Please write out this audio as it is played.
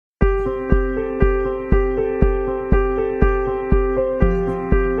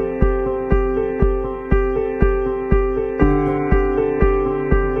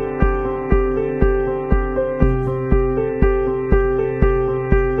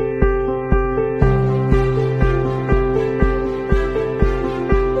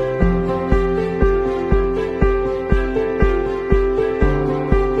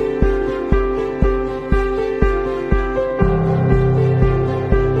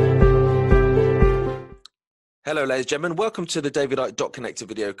Hello, ladies and gentlemen. Welcome to the David Icke Connected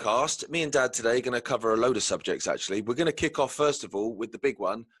video cast. Me and Dad today are going to cover a load of subjects, actually. We're going to kick off, first of all, with the big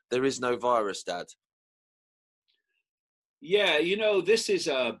one. There is no virus, Dad. Yeah, you know, this is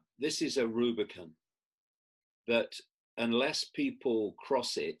a Rubicon that unless people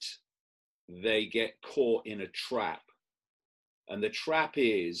cross it, they get caught in a trap. And the trap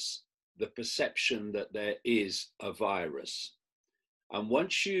is the perception that there is a virus. And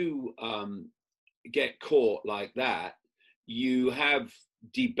once you get caught like that, you have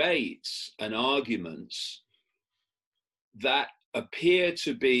debates and arguments that appear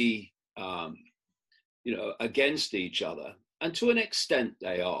to be against each other, and to an extent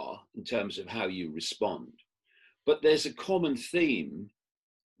they are in terms of how you respond. But there's a common theme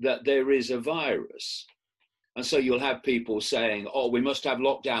that there is a virus. And so you'll have people saying, oh, we must have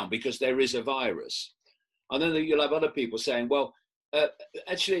lockdown because there is a virus. And then you'll have other people saying, well,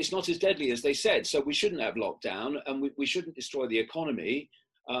 actually, it's not as deadly as they said, so we shouldn't have lockdown and we shouldn't destroy the economy,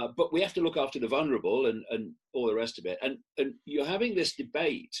 but we have to look after the vulnerable and all the rest of it. And you're having this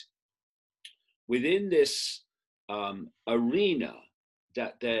debate within this arena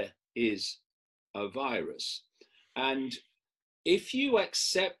that there is a virus. And if you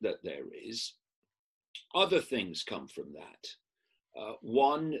accept that there is, other things come from that.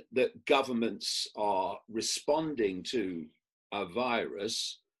 One, that governments are responding to a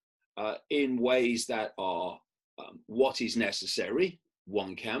virus in ways that are what is necessary,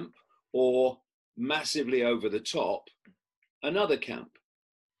 one camp, or massively over the top, another camp.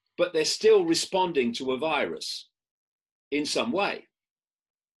 But they're still responding to a virus in some way.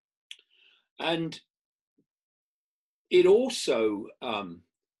 And it also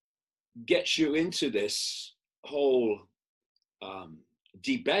gets you into this whole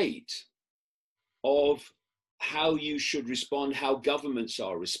debate of how you should respond, how governments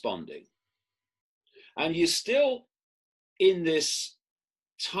are responding. And you're still in this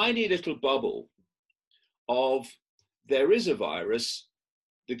tiny little bubble of there is a virus,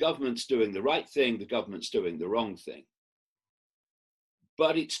 the government's doing the right thing, the government's doing the wrong thing.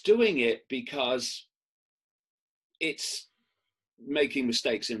 But it's doing it because it's making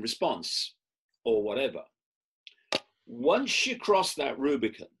mistakes in response or whatever. Once you cross that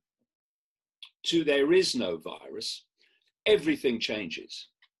Rubicon to there is no virus, everything changes.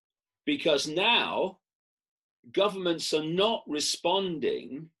 Because now governments are not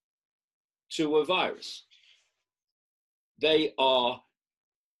responding to a virus. They are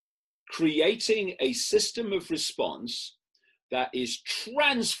creating a system of response that is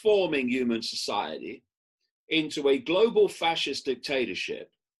transforming human society into a global fascist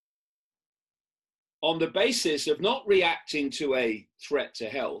dictatorship on the basis of not reacting to a threat to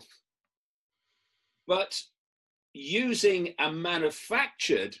health, but using a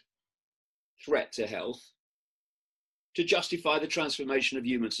manufactured threat to health to justify the transformation of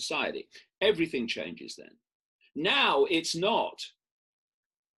human society. Everything changes then. Now it's not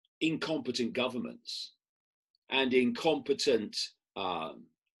incompetent governments and incompetent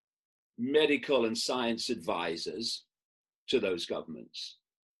medical and science advisors to those governments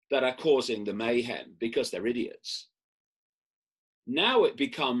that are causing the mayhem because they're idiots. Now it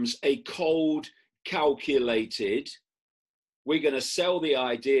becomes a cold, calculated, we're going to sell the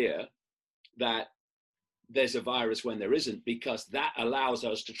idea that there's a virus when there isn't, because that allows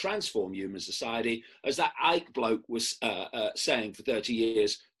us to transform human society, as that Icke bloke was saying for 30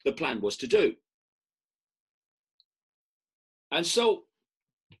 years, the plan was to do. And so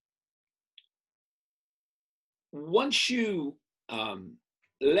once you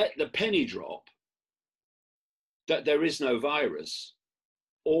let the penny drop that there is no virus,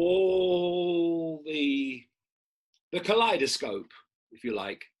 all the kaleidoscope, if you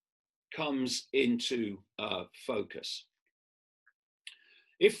like, comes into focus.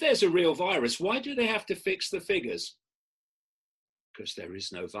 If there's a real virus, why do they have to fix the figures? Because there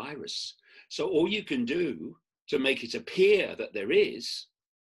is no virus. So all you can do to make it appear that there is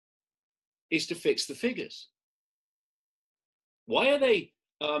to fix the figures. Why are they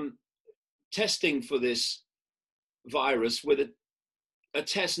testing for this virus with a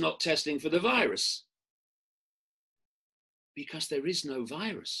test not testing for the virus? Because there is no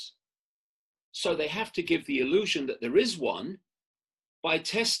virus. So they have to give the illusion that there is one by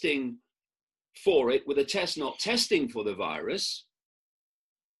testing for it with a test not testing for the virus.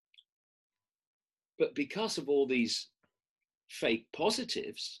 But because of all these fake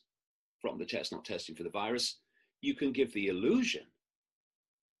positives from the test not testing for the virus, you can give the illusion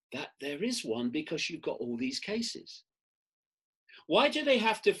that there is one because you've got all these cases. Why do they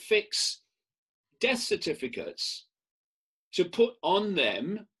have to fix death certificates to put on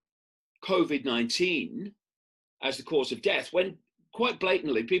them COVID-19 as the cause of death when quite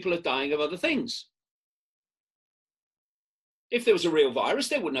blatantly people are dying of other things. If there was a real virus,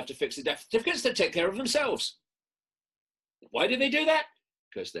 they wouldn't have to fix the death certificates. They'd take care of themselves. Why do they do that?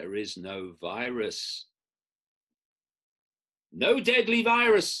 Because there is no virus. No deadly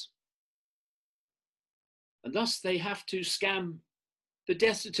virus. And thus they have to scam the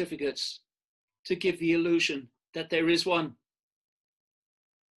death certificates to give the illusion that there is one.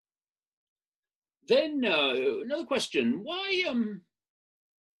 Then another question, why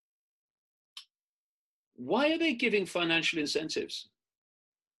are they giving financial incentives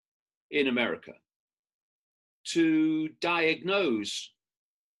in America to diagnose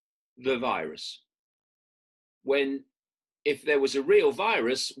the virus? When if there was a real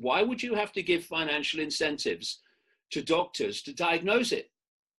virus, why would you have to give financial incentives to doctors to diagnose it?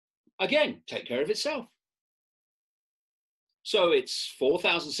 Again, take care of itself. So it's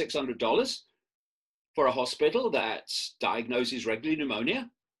 $4,600 for a hospital that diagnoses regular pneumonia,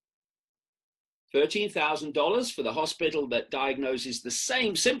 $13,000 for the hospital that diagnoses the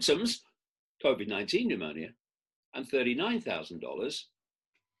same symptoms, COVID-19 pneumonia, and $39,000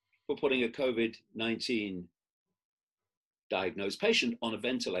 for putting a COVID-19 diagnosed patient on a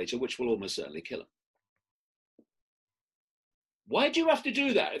ventilator, which will almost certainly kill him. Why do you have to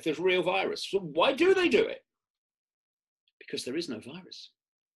do that if there's a real virus? So why do they do it? Because there is no virus.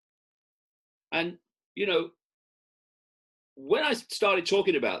 And, you know, when I started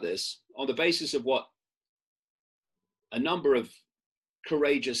talking about this on the basis of what a number of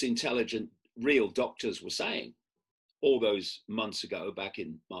courageous, intelligent, real doctors were saying all those months ago, back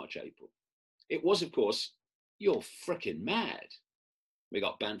in March, April, it was, of course, you're freaking mad. We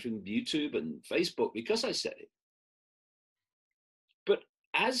got banned from YouTube and Facebook because I said it. But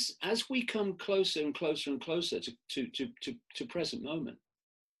as we come closer and closer and closer to present moment,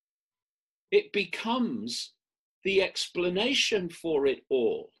 it becomes the explanation for it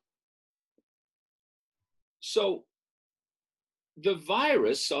all. So the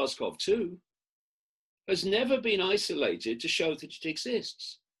virus, SARS-CoV-2, has never been isolated to show that it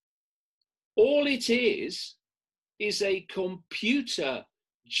exists. All it is a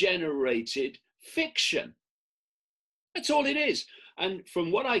computer-generated fiction. That's all it is. And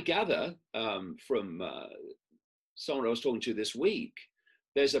from what I gather from someone I was talking to this week,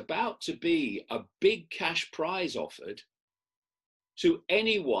 there's about to be a big cash prize offered to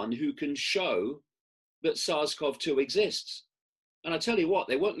anyone who can show that SARS-CoV-2 exists. And I tell you what,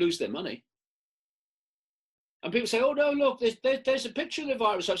 they won't lose their money. And people say, oh, no, look, there's a picture of the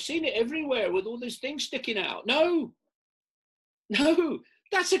virus. I've seen it everywhere with all these things sticking out. No,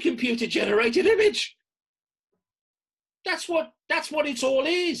 that's a computer-generated image. That's what it all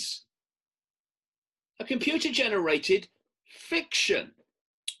is. A computer-generated fiction.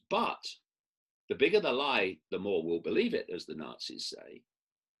 But the bigger the lie, the more we'll believe it, as the Nazis say.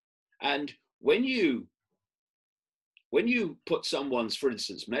 And when you put someone's, for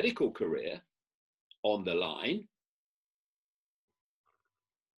instance, medical career on the line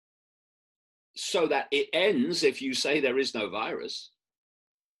so that it ends if you say there is no virus,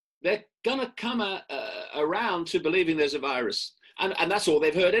 they're gonna come around to believing there's a virus. And that's all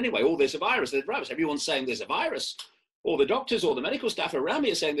they've heard anyway. Oh, there's a virus, there's a virus. Everyone's saying there's a virus. All the doctors, all the medical staff around me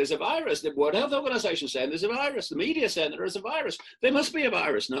are saying there's a virus. The World Health Organization is saying there's a virus. The media is saying there is a virus. There must be a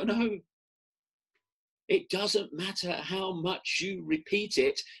virus. No. It doesn't matter how much you repeat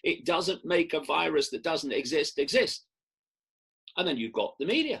it. It doesn't make a virus that doesn't exist. And then you've got the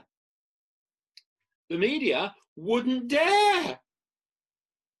media. The media wouldn't dare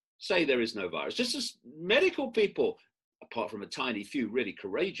say there is no virus. Just as medical people, apart from a tiny few really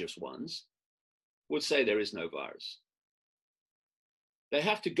courageous ones, would say there is no virus. They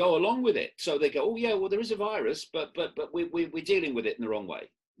have to go along with it. So they go, oh yeah, well there is a virus, but we're dealing with it in the wrong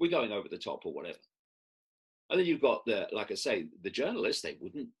way. We're going over the top or whatever. And then you've got like I say, the journalists, they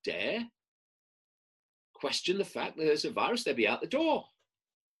wouldn't dare question the fact that there's a virus. They'd be out the door.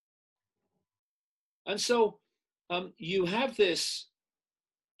 And so you have this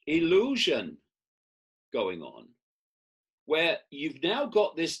illusion going on where you've now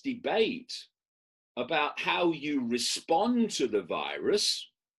got this debate about how you respond to the virus.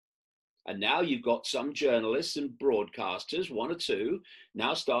 And now you've got some journalists and broadcasters, one or two,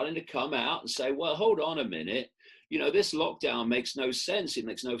 now starting to come out and say, well, hold on a minute. You know, this lockdown makes no sense. It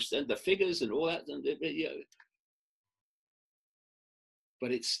makes no sense. The figures and all that. You know.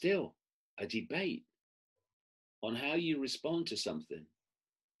 But it's still a debate on how you respond to something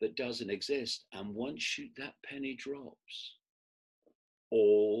that doesn't exist. And once that penny drops,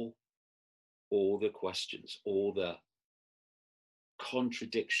 all the questions, all the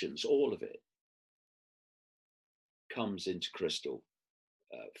contradictions, all of it comes into crystal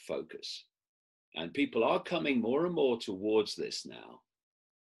focus. And people are coming more and more towards this now.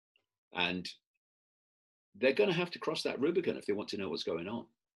 And they're going to have to cross that Rubicon if they want to know what's going on.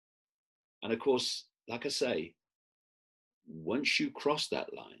 And of course, like I say, once you cross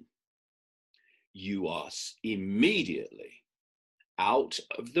that line, you are immediately out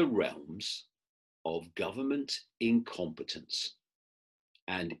of the realms of government incompetence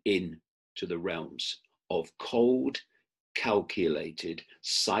and into the realms of cold, calculated,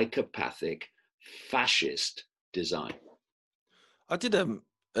 psychopathic, fascist design. I did an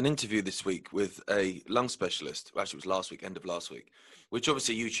interview this week with a lung specialist. Actually, it was last week, end of last week, which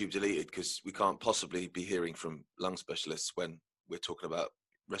obviously YouTube deleted because we can't possibly be hearing from lung specialists when we're talking about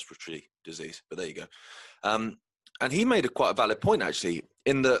respiratory disease. But there you go. And he made quite a valid point, actually,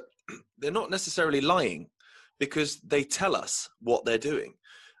 in that they're not necessarily lying because they tell us what they're doing.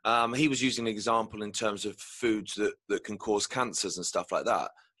 He was using an example in terms of foods that can cause cancers and stuff like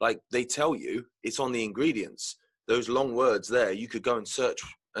that. Like, they tell you it's on the ingredients. Those long words there, you could go and search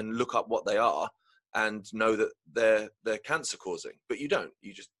and look up what they are and know that they're cancer causing, but you don't.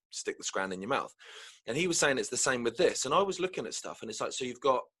 You just stick the scran in your mouth. And he was saying it's the same with this. And I was looking at stuff, and it's like, so you've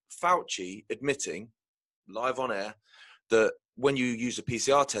got Fauci admitting live on air that when you use a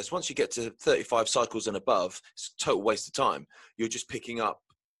PCR test, once you get to 35 cycles and above, it's a total waste of time. You're just picking up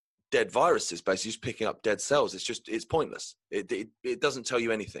dead viruses, basically just picking up dead cells. It's pointless. It doesn't tell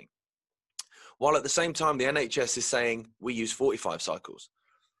you anything. While at the same time, the NHS is saying we use 45 cycles,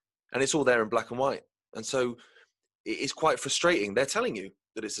 and it's all there in black and white. And so it's quite frustrating. They're telling you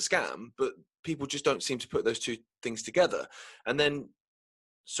that it's a scam, but people just don't seem to put those two things together. And then,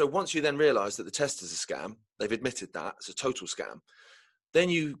 so once you then realize that the test is a scam, they've admitted that it's a total scam, then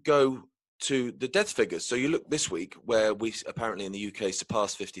you go to the death figures. So you look this week where we apparently in the UK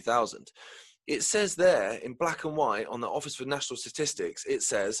surpassed 50,000. It says there in black and white on the Office for National Statistics, it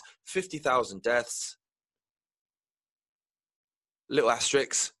says 50,000 deaths, little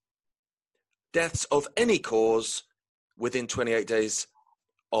asterisks, deaths of any cause within 28 days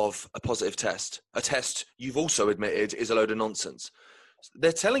of a positive test. A test you've also admitted is a load of nonsense.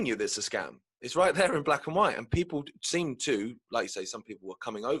 They're telling you this is a scam. It's right there in black and white. And people seem to, like you say, some people are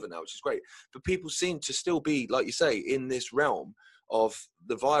coming over now, which is great. But people seem to still be, like you say, in this realm of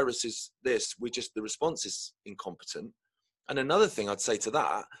the virus is this, the response is incompetent. And another thing I'd say to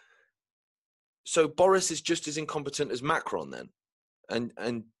that, so Boris is just as incompetent as Macron then,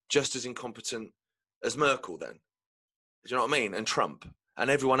 and just as incompetent as Merkel then. Do you know what I mean? And Trump and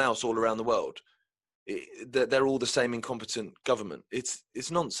everyone else all around the world. They're all the same incompetent government.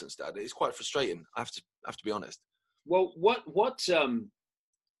 It's nonsense, Dad. It's quite frustrating. I have to be honest. Well, what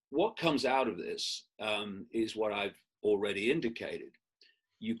comes out of this is what I've already indicated.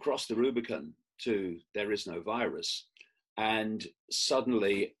 You cross the Rubicon to there is no virus, and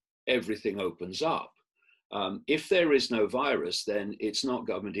suddenly everything opens up. If there is no virus, then it's not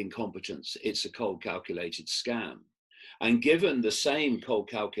government incompetence. It's a cold, calculated scam. And given the same cold,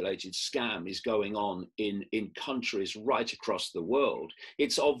 calculated scam is going on in countries right across the world,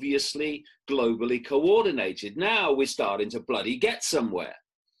 it's obviously globally coordinated. Now we're starting to bloody get somewhere.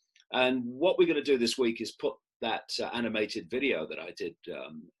 And what we're going to do this week is put that animated video that I did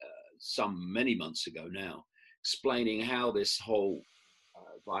many months ago now, explaining how this whole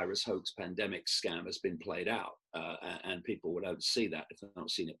virus hoax pandemic scam has been played out. And people will see that if they've not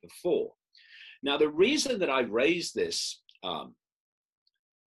seen it before. Now, the reason that I raised this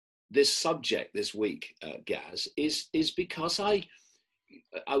this subject this week, Gaz, is because I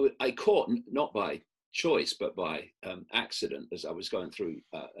caught, not by choice, but by accident, as I was going through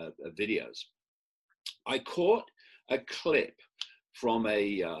videos, I caught a clip from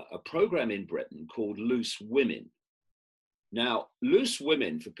a program in Britain called Loose Women. Now, Loose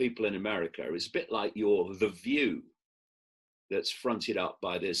Women, for people in America, is a bit like The View, that's fronted up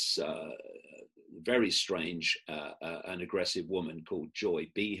by this very strange and aggressive woman called Joy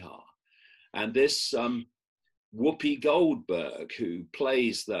Behar. And this Whoopi Goldberg, who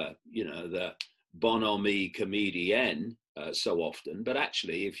plays the bonhomie comedienne so often, but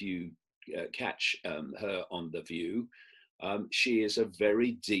actually if you catch her on The View, she is a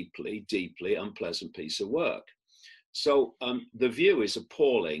very deeply, deeply unpleasant piece of work. So The View is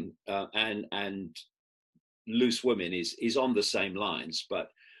appalling, and Loose Women is on the same lines, but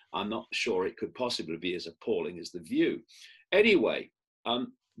I'm not sure it could possibly be as appalling as The View. Anyway,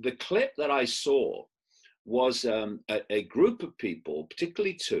 the clip that I saw was a group of people,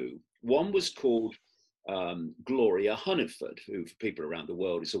 particularly two. One was called Gloria Hunniford, who for people around the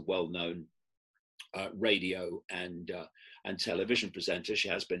world is a well-known radio and television presenter. She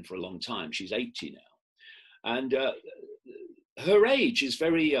has been for a long time. She's 80 now. And her age is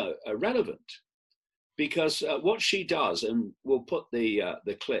very relevant, because what she does, and we'll put the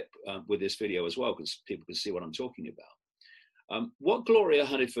clip with this video as well, because people can see what I'm talking about. What Gloria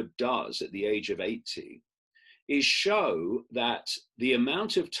Hunniford does at the age of 80 is show that the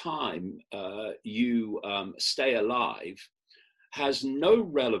amount of time you stay alive has no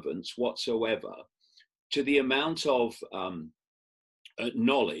relevance whatsoever to the amount of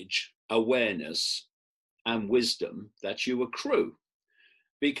knowledge, awareness, and wisdom that you accrue.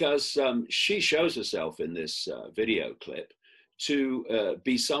 Because she shows herself in this video clip to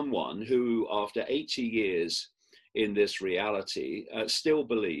be someone who, after 80 years in this reality, still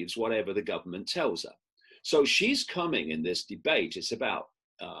believes whatever the government tells her. So she's coming in this debate, it's about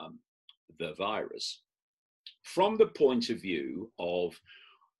the virus, from the point of view of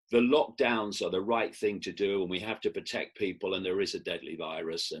the lockdowns are the right thing to do, and we have to protect people, and there is a deadly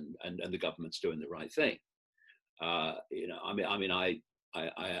virus, and the government's doing the right thing. I'm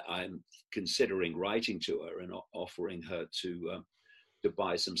considering writing to her and offering her to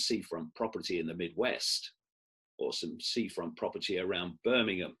buy some seafront property in the Midwest, or some seafront property around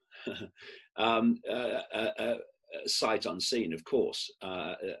Birmingham, sight unseen, of course,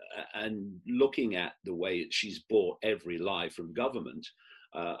 and looking at the way she's bought every lie from government,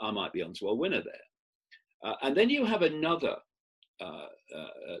 I might be onto a winner there. And then you have another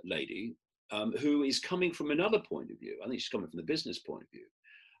lady who is coming from another point of view. I think she's coming from the business point of view.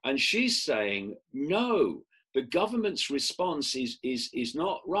 And she's saying, no, the government's response is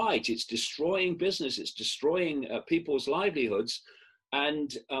not right. It's destroying business. It's destroying people's livelihoods.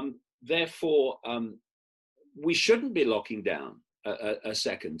 And therefore, we shouldn't be locking down a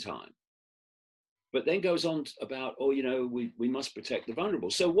second time. But then goes on about, we must protect the vulnerable.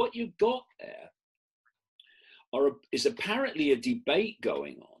 So what you've got there is apparently a debate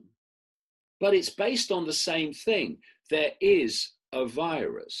going on, but it's based on the same thing. There is a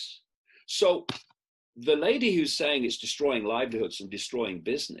virus. So the lady who's saying it's destroying livelihoods and destroying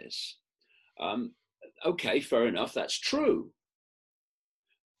business, okay, fair enough, that's true.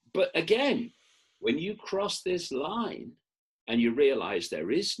 But again, when you cross this line and you realize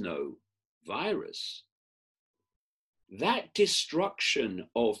there is no virus, that destruction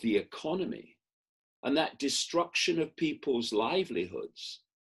of the economy and that destruction of people's livelihoods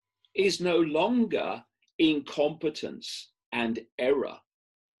is no longer incompetence and error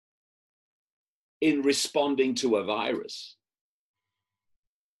in responding to a virus.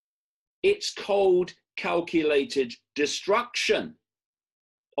 It's cold, calculated destruction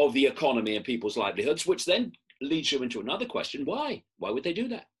of the economy and people's livelihoods, which then leads you into another question. Why? Why would they do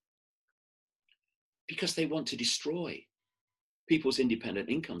that? Because they want to destroy people's independent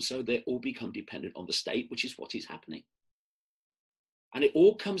income, so they all become dependent on the state, which is what is happening. And it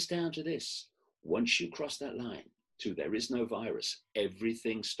all comes down to this. Once you cross that line to there is no virus,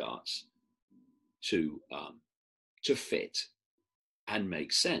 everything starts to fit and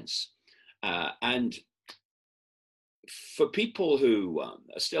make sense. And for people who are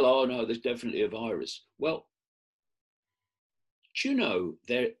still, oh no, there's definitely a virus. Well, do you know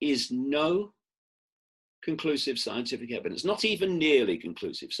there is no conclusive scientific evidence, not even nearly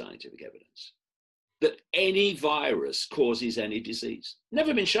conclusive scientific evidence, that any virus causes any disease?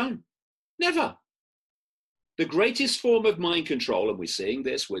 Never been shown. Never. The greatest form of mind control, and we're seeing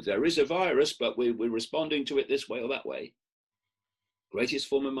this with there is a virus, but we're responding to it this way or that way. Greatest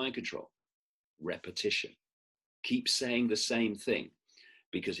form of mind control, repetition. Keep saying the same thing.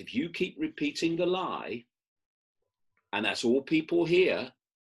 Because if you keep repeating the lie, and that's all people hear,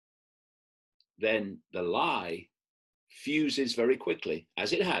 then the lie fuses very quickly,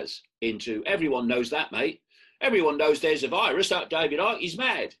 as it has, into everyone knows that, mate. Everyone knows there's a virus. That David Icke, he's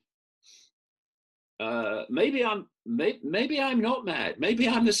mad. Maybe I'm not mad. Maybe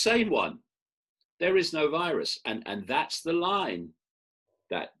I'm the sane one. There is no virus, and that's the line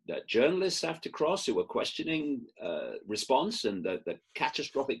that journalists have to cross, who are questioning response and the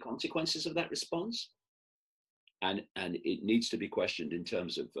catastrophic consequences of that response. And it needs to be questioned in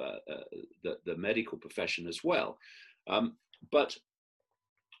terms of the medical profession as well. But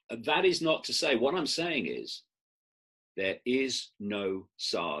that is not to say, what I'm saying is there is no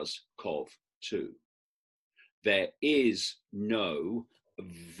SARS-CoV-2. There is no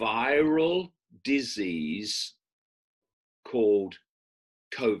viral disease called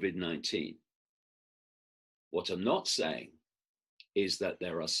COVID-19. What I'm not saying is that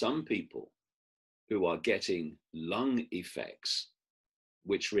there are some people who are getting lung effects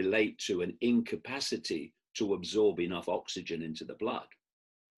which relate to an incapacity to absorb enough oxygen into the blood.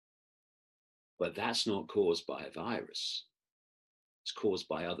 But that's not caused by a virus. It's caused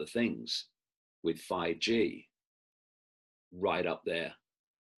by other things. with 5G right up there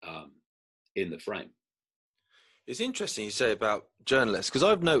in the frame. It's interesting you say about journalists, because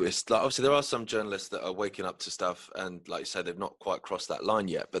I've noticed, like, obviously there are some journalists that are waking up to stuff, and like you say, they've not quite crossed that line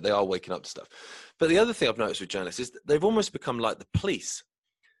yet, but they are waking up to stuff. But the other thing I've noticed with journalists is that they've almost become like the police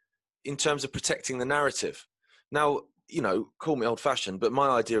in terms of protecting the narrative. Now, you know, call me old-fashioned, but my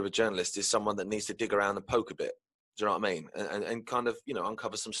idea of a journalist is someone that needs to dig around and poke a bit. Do you know what I mean? And kind of, you know,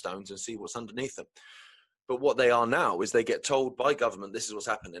 uncover some stones and see what's underneath them. But what they are now is they get told by government, this is what's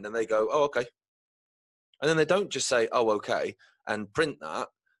happening, and they go, oh, okay. And then they don't just say, oh, okay, and print that.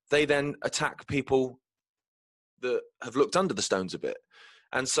 They then attack people that have looked under the stones a bit.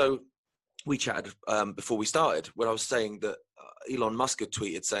 And so we chatted before we started, where I was saying that Elon Musk had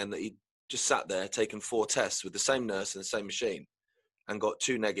tweeted saying that he just sat there taking 4 tests with the same nurse and the same machine and got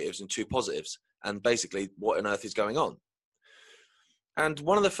 2 negatives and 2 positives. And basically, what on earth is going on? And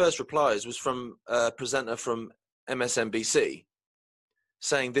one of the first replies was from a presenter from MSNBC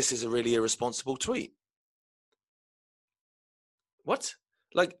saying this is a really irresponsible tweet. What?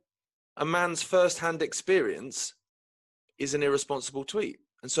 Like, a man's first-hand experience is an irresponsible tweet.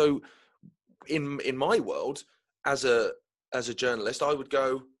 And so in my world, as a journalist, I would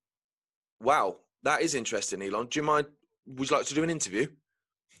go, wow, that is interesting, Elon. Do you mind, would you like to do an interview?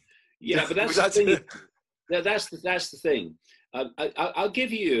 Yeah, but that's the thing. That's the thing. I'll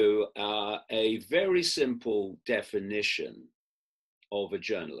give you a very simple definition of a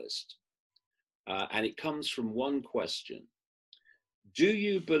journalist. And it comes from one question. Do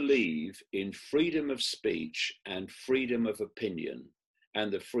you believe in freedom of speech and freedom of opinion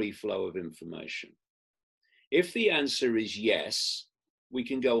and the free flow of information? If the answer is yes, we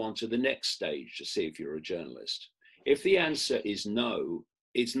can go on to the next stage to see if you're a journalist. If the answer is no,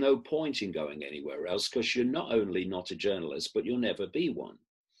 it's no point in going anywhere else, because you're not only not a journalist, but you'll never be one.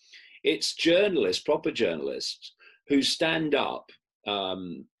 It's journalists, proper journalists, who stand up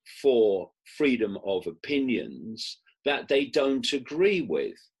for freedom of opinions that they don't agree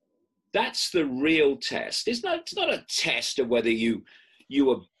with. That's the real test. It's not a test of whether you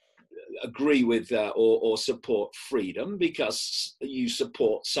agree with or support freedom because you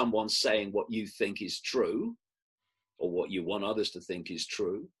support someone saying what you think is true or what you want others to think is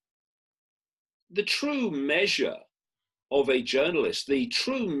true. The true measure of a journalist, the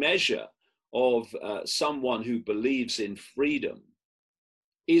true measure of someone who believes in freedom,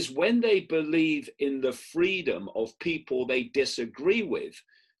 is when they believe in the freedom of people they disagree with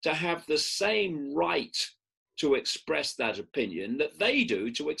to have the same right to express that opinion that they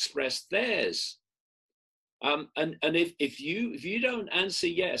do to express theirs. And if you don't answer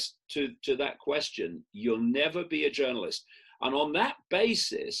yes to that question, you'll never be a journalist. And on that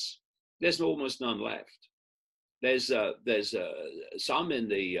basis, there's almost none left. There's some in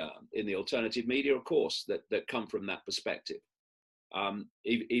the alternative media, of course, that come from that perspective.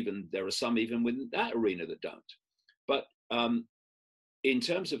 Even there are some even within that arena that don't. But in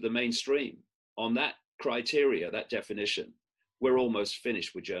terms of the mainstream, on that criteria, that definition, we're almost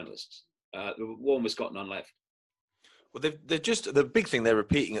finished with journalists. We've almost got none left. Well, they're just, the big thing they're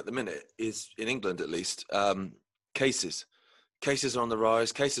repeating at the minute is, in England at least, cases. Cases are on the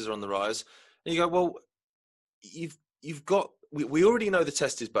rise. Cases are on the rise. And you go, well, you've got, we already know the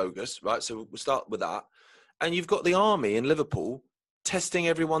test is bogus, right? So we'll start with that. And you've got the army in Liverpool testing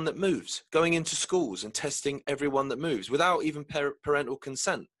everyone that moves, going into schools and testing everyone that moves without even parental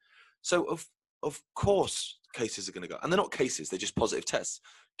consent. So of course cases are going to go, and they're not cases, they're just positive tests.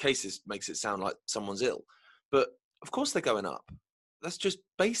 Cases makes it sound like someone's ill, but of course they're going up. That's just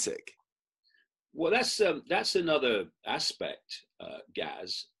basic. Well, that's another aspect,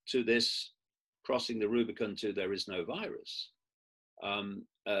 Gaz, to this crossing the Rubicon to there is no virus,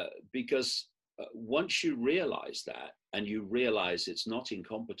 because once you realize that, and you realize it's not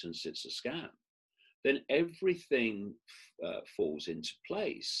incompetence, it's a scam, then everything falls into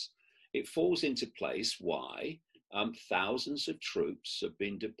place. It falls into place why thousands of troops have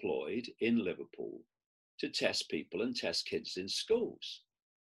been deployed in Liverpool to test people and test kids in schools.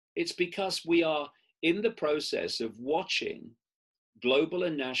 It's because we are in the process of watching global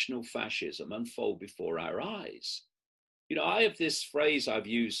and national fascism unfold before our eyes. You know, I have this phrase I've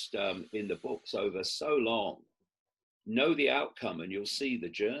used in the books over so long: know the outcome and you'll see the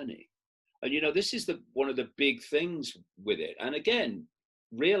journey. And, you know, this is one of the big things with it. And again,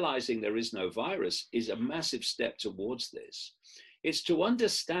 realizing there is no virus is a massive step towards this. It's to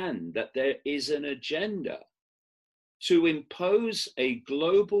understand that there is an agenda to impose a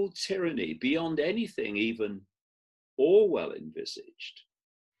global tyranny beyond anything even Orwell envisaged.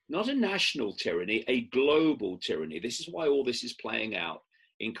 Not a national tyranny, a global tyranny. This is why all this is playing out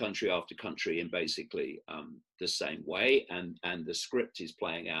in country after country in basically the same way, and the script is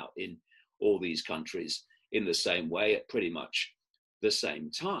playing out in all these countries in the same way at pretty much the same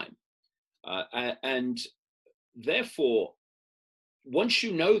time. And therefore, once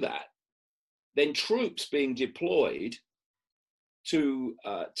you know that, then troops being deployed to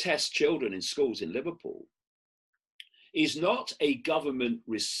test children in schools in Liverpool is not a government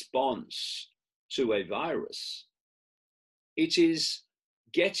response to a virus. It is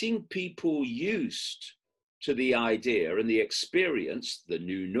getting people used to the idea and the experience, the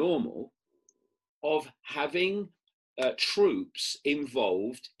new normal, of having troops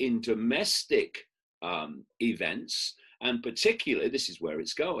involved in domestic events, and particularly, this is where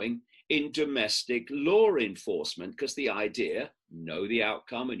it's going, in domestic law enforcement, because the idea, know the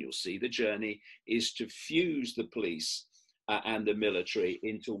outcome and you'll see the journey, is to fuse the police and the military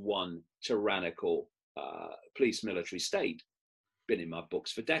into one tyrannical police military state. Been in my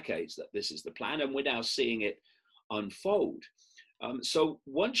books for decades that this is the plan, and we're now seeing it unfold. So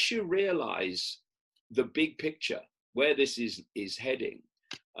once you realize the big picture, where this is heading,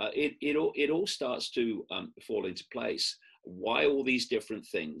 it all starts to fall into place. Why all these different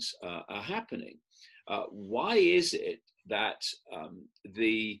things are happening? Why is it that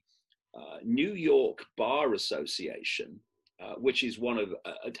the New York Bar Association, which is one of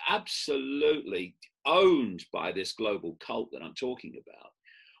absolutely owned by this global cult that I'm talking about,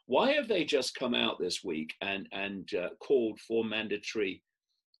 why have they just come out this week and called for mandatory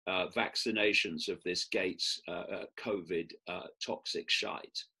vaccinations of this Gates COVID toxic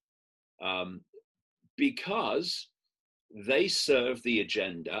shite? Because they serve the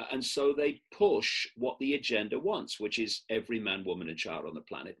agenda, and so they push what the agenda wants, which is every man, woman, and child on the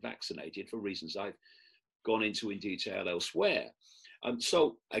planet vaccinated, for reasons I've gone into in detail elsewhere.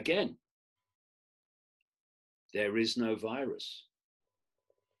 So again, there is no virus.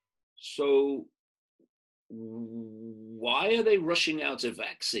 So why are they rushing out a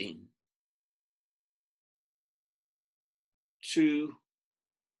vaccine? To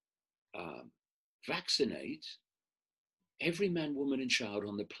vaccinate every man, woman, and child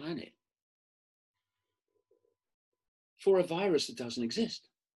on the planet for a virus that doesn't exist.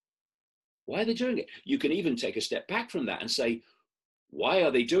 Why are they doing it? You can even take a step back from that and say, why are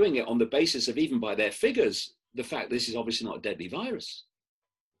they doing it on the basis of, even by their figures, the fact this is obviously not a deadly virus?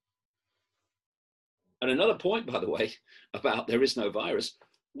 And another point, by the way, about there is no virus,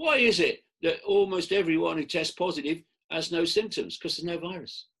 why is it that almost everyone who tests positive has no symptoms? Because there's no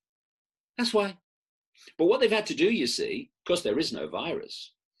virus. That's why. But what they've had to do, you see, because there is no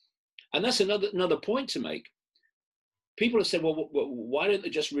virus, and that's another point to make. People have said, well, why don't they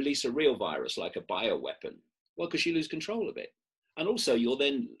just release a real virus like a bioweapon? Well, because you lose control of it. And also you're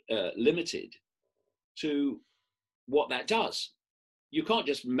then limited to what that does. You can't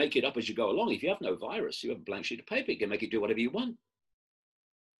just make it up as you go along. If you have no virus, you have a blank sheet of paper. You can make it do whatever you want.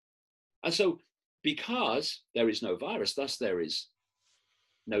 And so because there is no virus, thus there is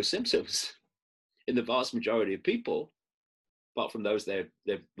no symptoms in the vast majority of people, apart from those they're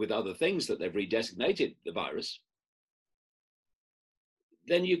with other things that they've redesignated the virus,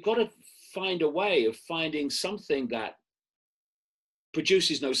 then you've got to find a way of finding something that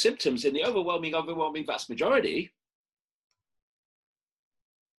produces no symptoms in the overwhelming vast majority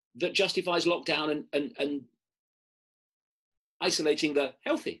that justifies lockdown and isolating the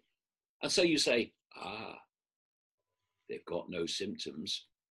healthy. And so you say, they've got no symptoms,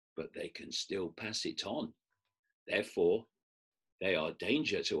 but they can still pass it on. Therefore, they are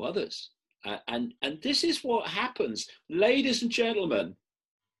danger to others. And this is what happens. Ladies and gentlemen,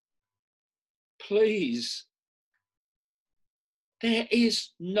 please, there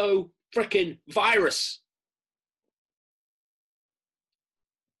is no frickin' virus.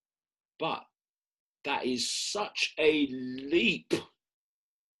 But that is such a leap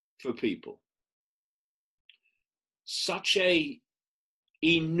for people. Such a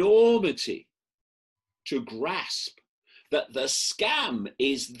enormity to grasp that the scam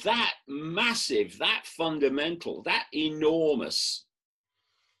is that massive, that fundamental, that enormous,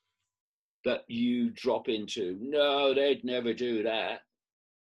 that you drop into, no, they'd never do that.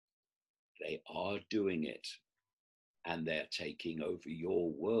 They are doing it, and they're taking over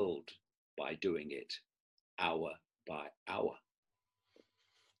your world by doing it hour by hour.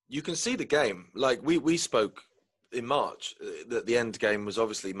 You can see the game. Like we spoke in March that the end game was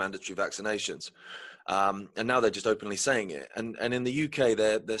obviously mandatory vaccinations. And now they're just openly saying it. And in the UK,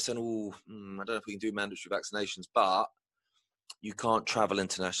 they're saying, I don't know if we can do mandatory vaccinations, but you can't travel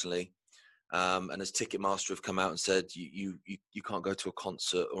internationally. And as Ticketmaster have come out and said, you can't go to a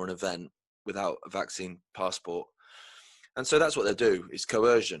concert or an event without a vaccine passport. And so that's what they do, is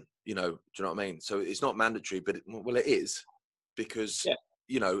coercion, do you know what I mean? So it's not mandatory, but it is, because, Yeah.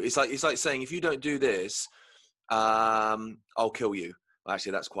 it's like saying, if you don't do this, I'll kill you.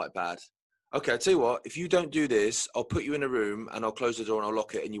 Actually, that's quite bad. Okay, I'll tell you what, if you don't do this, I'll put you in a room and I'll close the door and I'll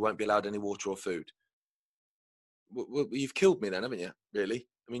lock it and you won't be allowed any water or food. Well, you've killed me then, haven't you? Really?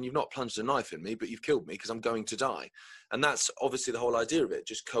 I mean, you've not plunged a knife in me, but you've killed me because I'm going to die. And that's obviously the whole idea of it,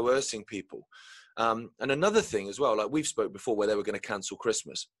 just coercing people. And another thing as well, like we've spoke before, where they were going to cancel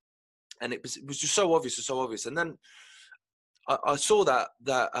Christmas. And it was just so obvious. And then I saw that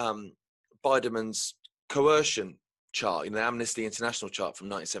Biderman's coercion chart, the Amnesty International chart from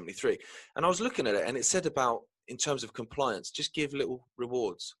 1973. And I was looking at it, and it said about, in terms of compliance, just give little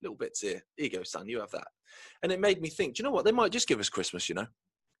rewards, little bits here. Here you go, son, you have that. And it made me think, do you know what? They might just give us Christmas,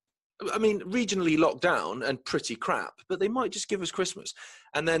 I mean, regionally locked down and pretty crap, but they might just give us Christmas.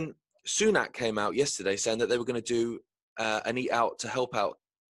 And then Sunak came out yesterday saying that they were going to do an eat out to help out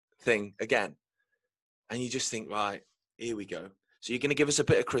thing again. And you just think, right, here we go. So you're going to give us a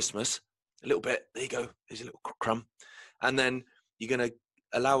bit of Christmas, a little bit. There you go. Here's a little crumb. And then you're going to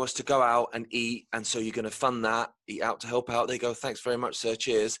allow us to go out and eat. And so you're going to fund that, eat out to help out. There you go. Thanks very much, sir.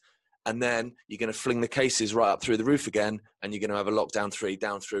 Cheers. And then you're going to fling the cases right up through the roof again. And you're going to have a lockdown 3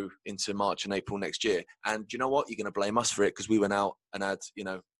 down through into March and April next year. And you know what? You're going to blame us for it because we went out and had,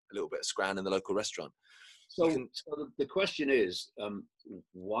 a little bit of scran in the local restaurant. So the question is,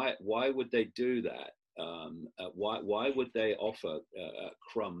 why would they do that? Why would they offer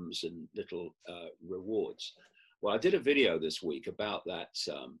crumbs and little rewards? Well, I did a video this week about that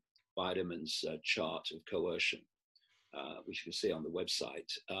Biderman's chart of coercion, which you can see on the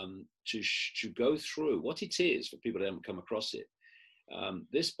website, to go through what it is for people that haven't come across it.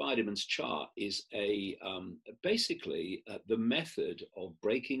 This Biderman's chart is basically the method of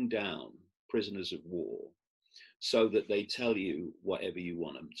breaking down prisoners of war so that they tell you whatever you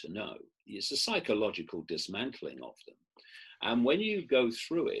want them to know. It's a psychological dismantling of them. And when you go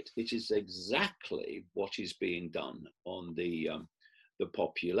through it, it is exactly what is being done on the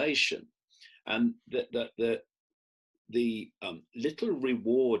population. And the little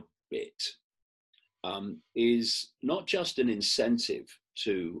reward bit is not just an incentive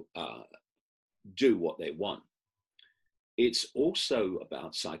to do what they want. It's also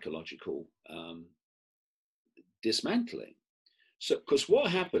about psychological dismantling. So, because what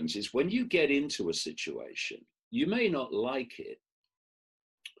happens is when you get into a situation, you may not like it,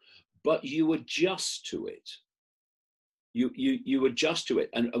 but you adjust to it. You adjust to it,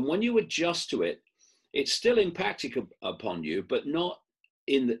 and when you adjust to it, it's still impacting upon you, but not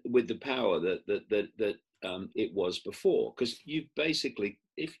with the power that it was before, because you basically,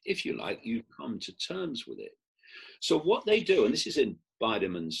 if you like, you come to terms with it. So what they do, and this is in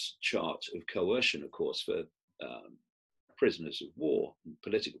Biderman's chart of coercion, of course, for prisoners of war,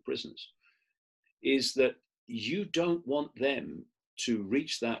 political prisoners, is that you don't want them to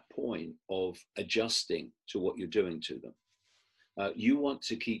reach that point of adjusting to what you're doing to them. You want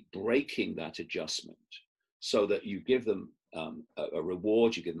to keep breaking that adjustment so that you give them a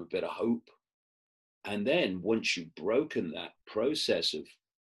reward, you give them a bit of hope. And then once you've broken that process of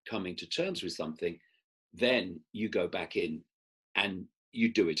coming to terms with something, then you go back in and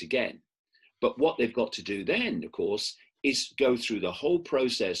you do it again. But what they've got to do then, of course, is go through the whole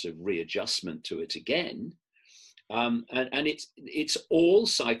process of readjustment to it again. And it's all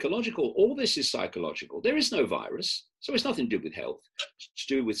psychological. All this is psychological. There is no virus, so it's nothing to do with health. It's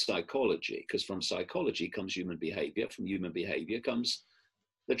to do with psychology, because from psychology comes human behavior. From human behavior comes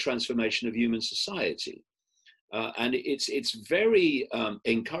the transformation of human society. And it's very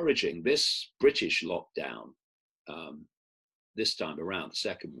encouraging, this British lockdown, this time around, the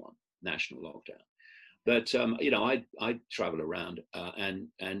second one, national lockdown. But I travel around, and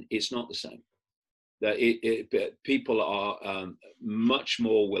it's not the same. That people are much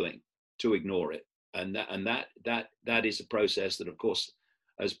more willing to ignore it, and that is a process that, of course,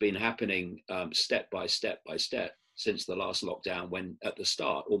 has been happening step by step since the last lockdown, when at the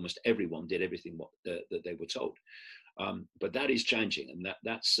start almost everyone did everything that they were told. But that is changing, and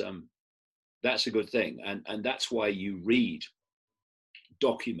that's a good thing, and that's why you read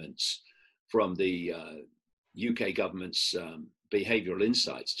documents from the UK government's behavioural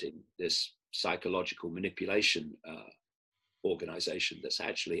insights team, this psychological manipulation organisation that's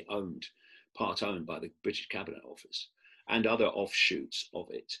actually part owned by the British Cabinet Office and other offshoots of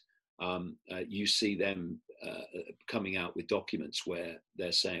it. You see them coming out with documents where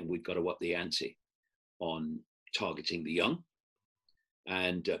they're saying we've got to up the ante on targeting the young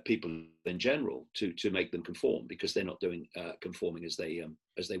and people in general to make them conform, because they're not doing conforming as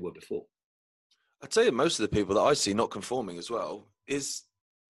they were before. I tell you, most of the people that I see not conforming as well is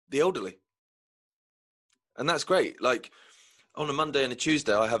the elderly, and that's great. Like on a Monday and a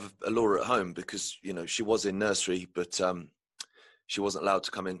Tuesday, I have a Laura at home because she was in nursery, but she wasn't allowed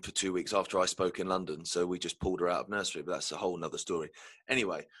to come in for 2 weeks after I spoke in London, so we just pulled her out of nursery. But that's a whole nother story.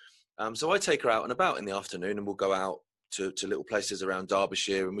 Anyway, so I take her out and about in the afternoon, and we'll go out to little places around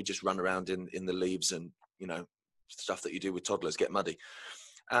Derbyshire, and we just run around in the leaves and stuff that you do with toddlers, get muddy.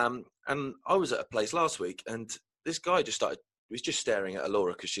 And I was at a place last week, and this guy he was just staring at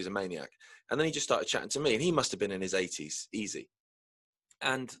Laura because she's a maniac. And then he just started chatting to me, and he must have been in his 80s, easy.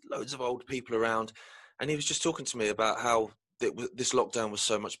 And loads of old people around. And he was just talking to me about how this lockdown was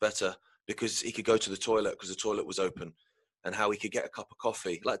so much better because he could go to the toilet because the toilet was open, and how he could get a cup of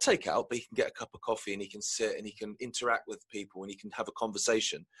coffee, like takeout, but he can get a cup of coffee and he can sit and he can interact with people and he can have a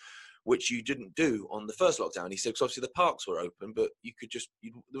conversation, which you didn't do on the first lockdown. He said, because obviously the parks were open, but there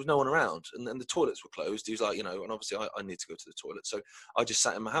was no one around, and then the toilets were closed. He was like, and obviously I need to go to the toilet. So I just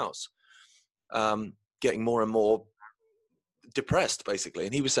sat in my house, getting more and more depressed, basically.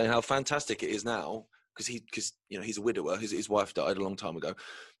 And he was saying how fantastic it is now, because he's a widower. His wife died a long time ago.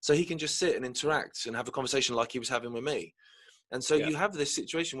 So he can just sit and interact and have a conversation like he was having with me. And so you have this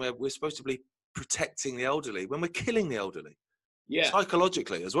situation where we're supposed to be protecting the elderly when we're killing the elderly,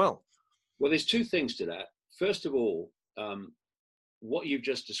 psychologically as well. Well, there's two things to that. First of all, what you've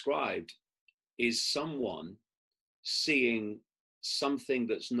just described is someone seeing something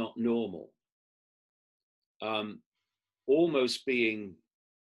that's not normal, almost being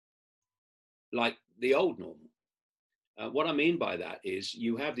like the old normal. What I mean by that is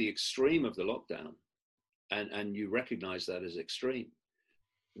you have the extreme of the lockdown, and you recognize that as extreme.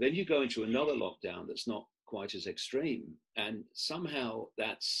 Then you go into another lockdown that's not quite as extreme, and somehow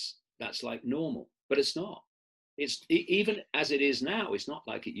that's like normal, but it's not. It's even as it is now, it's not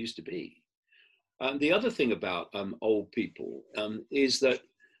like it used to be. The other thing about old people is that,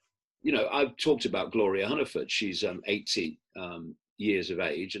 I've talked about Gloria Hunniford. She's 80 years of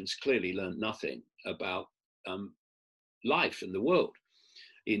age and has clearly learned nothing about life and the world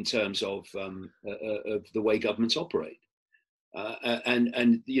in terms of the way governments operate. And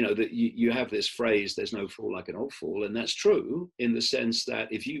that you have this phrase, there's no fool like an old fool. And that's true in the sense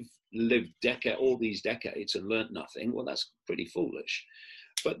that if you've lived all these decades and learnt nothing, well, that's pretty foolish.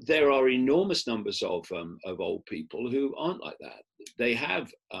 But there are enormous numbers of old people who aren't like that. They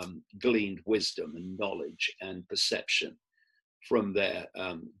have gleaned wisdom and knowledge and perception from their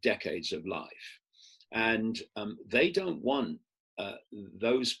decades of life. And they don't want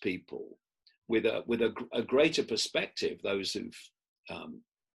those people with a greater perspective, those who've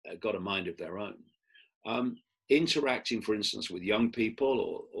got a mind of their own, interacting, for instance, with young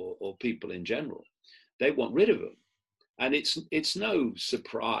people or people in general. They want rid of them. And it's no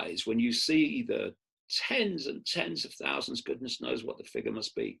surprise when you see the tens and tens of thousands, goodness knows what the figure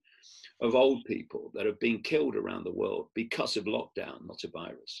must be, of old people that have been killed around the world because of lockdown, not a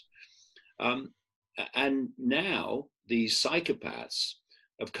virus. And now these psychopaths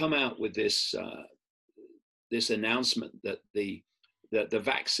have come out with this announcement that the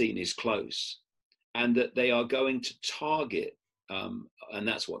vaccine is close, and that they are going to target, and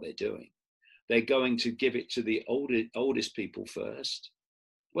that's what they're doing. They're going to give it to the oldest people first.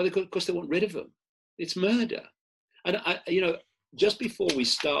 Well, because they want rid of them. It's murder. And just before we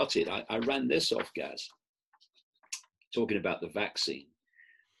started, I ran this off, Gaz, talking about the vaccine.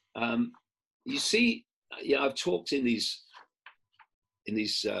 You see, I've talked in these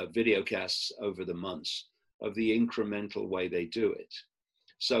video casts over the months of the incremental way they do it.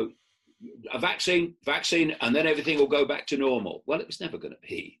 So a vaccine, and then everything will go back to normal. Well, it was never going to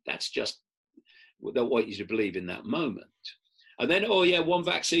be. That's just what they want you to believe in that moment. And then, oh yeah, one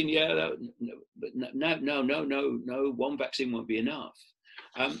vaccine, but no, one vaccine won't be enough.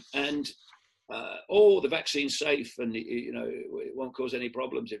 The vaccine's safe, and it won't cause any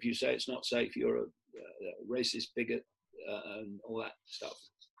problems. If you say it's not safe, you're a racist bigot, and all that stuff.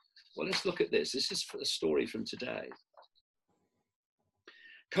 Well, let's look at this. This is a story from today.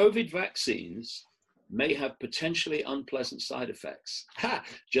 COVID vaccines may have potentially unpleasant side effects.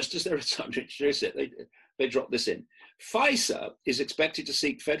 Just as there are time to introduce it, they dropped this in. Pfizer is expected to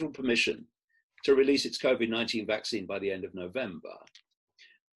seek federal permission to release its COVID-19 vaccine by the end of November.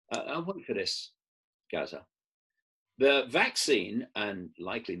 I'll wait for this, Gaza. The vaccine, and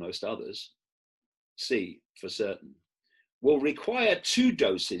likely most others, C for certain, will require 2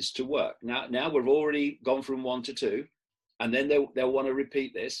 doses to work. Now we've already gone from 1 to 2, and then they'll want to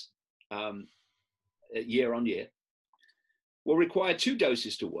repeat this year on year. Will require 2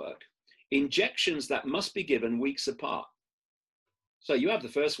 doses to work, injections that must be given weeks apart. So you have the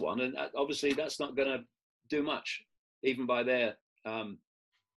first one, and obviously that's not going to do much, even by their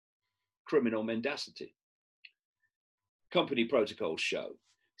criminal mendacity. Company protocols show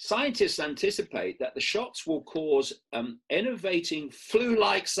scientists anticipate that the shots will cause enervating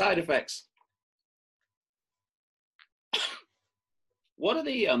flu-like side effects. What are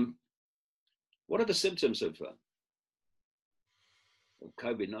the symptoms of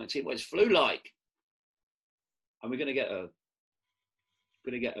COVID-19? Well, it's flu-like, and we're going to get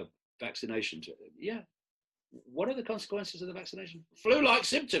a vaccination. Yeah. What are the consequences of the vaccination? Flu-like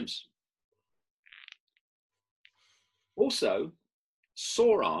symptoms. Also,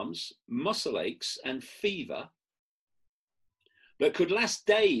 sore arms, muscle aches, and fever that could last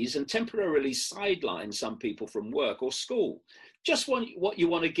days and temporarily sideline some people from work or school. Just what you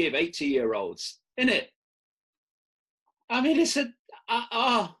want to give 80-year-olds, isn't it? I mean, it's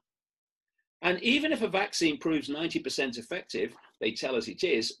and even if a vaccine proves 90% effective, they tell us it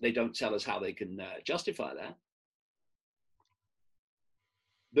is, they don't tell us how they can justify that.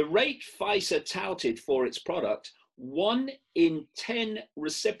 The rate Pfizer touted for its product, 1 in 10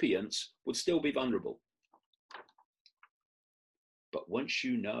 recipients would still be vulnerable. But once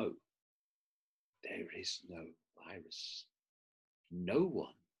you know there is no virus, no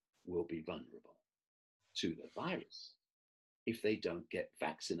one will be vulnerable to the virus if they don't get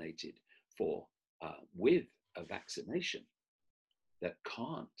vaccinated with a vaccination that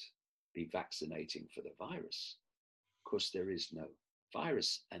can't be vaccinating for the virus, because there is no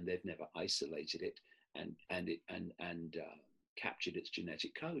virus and they've never isolated it and captured its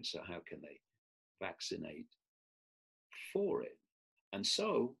genetic code. So how can they vaccinate for it? And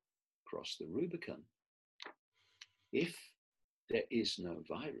so cross the Rubicon. If there is no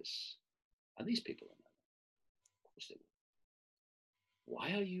virus, and these people are not, of course they will.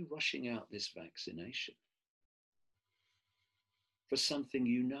 Why are you rushing out this vaccination for something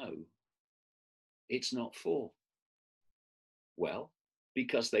you know it's not for? Well,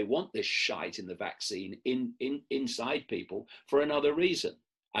 because they want this shite in the vaccine inside people for another reason.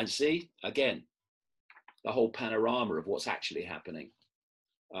 And see, again, the whole panorama of what's actually happening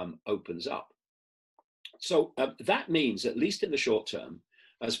opens up. So that means, at least in the short term,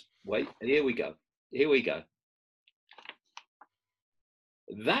 here we go.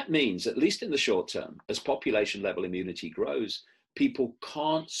 That means, at least in the short term, as population level immunity grows, people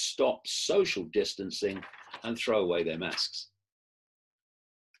can't stop social distancing and throw away their masks.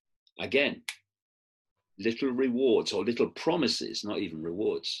 Again, little rewards or little promises, not even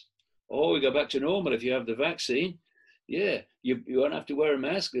rewards. Oh, we go back to normal if you have the vaccine. Yeah, you won't have to wear a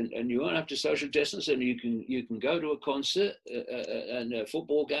mask and you won't have to social distance, and you can go to a concert and a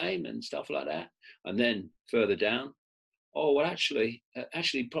football game and stuff like that. And then further down, oh, well, actually,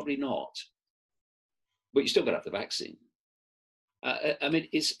 probably not. But you still got to have the vaccine. I mean,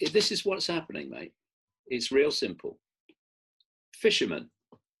 this is what's happening, mate. It's real simple. Fishermen,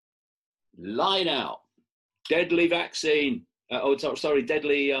 line out. Deadly vaccine.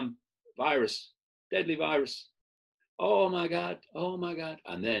 Deadly virus. Deadly virus. Oh my God.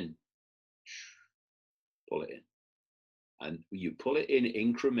 And then pull it in. And you pull it in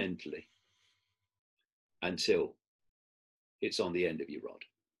incrementally until it's on the end of your rod.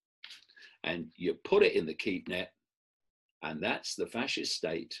 And you put it in the keep net, and that's the fascist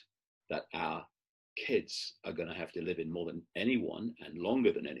state that our kids are going to have to live in more than anyone and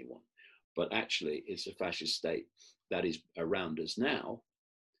longer than anyone. But actually, it's a fascist state that is around us now.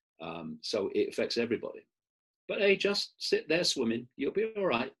 So it affects everybody. But hey, just sit there swimming. You'll be all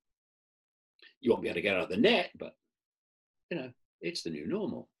right. You won't be able to get out of the net, but, it's the new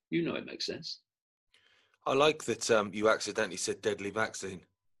normal. It makes sense. I like that you accidentally said deadly vaccine.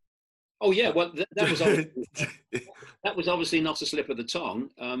 Oh yeah, well that was obviously not a slip of the tongue.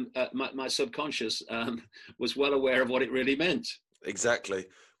 My subconscious was well aware of what it really meant. Exactly.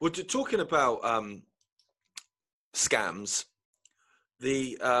 Well, talking about scams,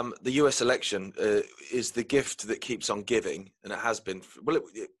 the US election is the gift that keeps on giving, and it has been. Well,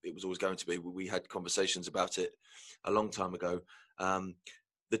 it was always going to be. We had conversations about it a long time ago.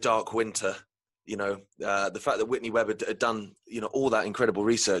 The dark winter. The fact that Whitney Webb had done, all that incredible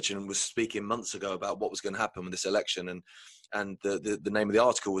research and was speaking months ago about what was going to happen with this election, and the name of the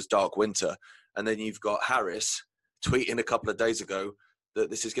article was Dark Winter. And then you've got Harris tweeting a couple of days ago that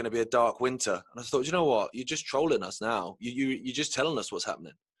this is going to be a dark winter. And I thought, you know what? You're just trolling us now. You're just telling us what's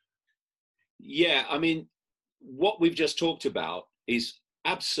happening. Yeah, I mean, what we've just talked about is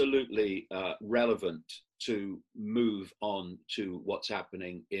absolutely relevant to move on to what's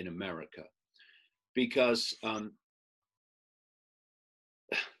happening in America. Because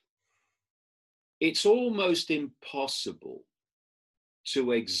it's almost impossible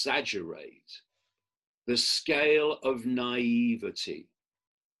to exaggerate the scale of naivety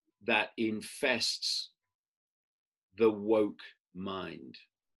that infests the woke mind.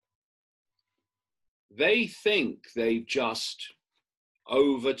 They think they've just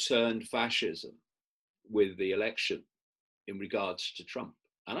overturned fascism with the election in regards to Trump.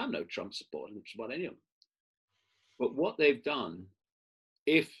 And I'm no Trump supporter, I support any of them. But what they've done,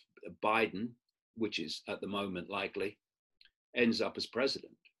 if Biden, which is at the moment likely, ends up as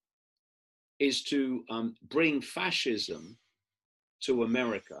president, is to bring fascism to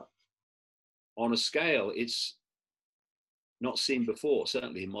America on a scale it's not seen before,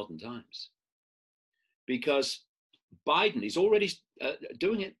 certainly in modern times. Because Biden is already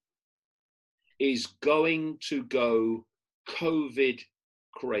doing it, is going to go COVID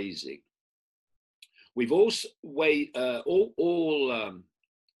crazy. We've also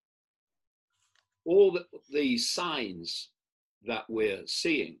all the signs that we're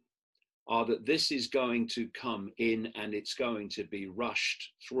seeing are that this is going to come in and it's going to be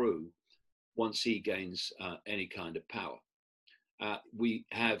rushed through once he gains any kind of power. We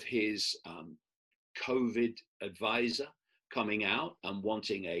have his COVID advisor coming out and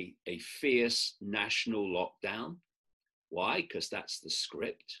wanting a fierce national lockdown. Why? Because that's the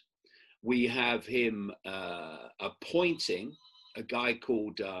script. We have him appointing a guy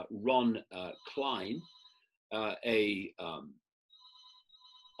called Ron Klein, a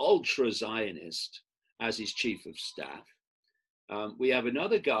ultra-Zionist, as his chief of staff. We have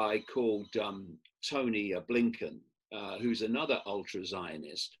another guy called Tony Blinken, who's another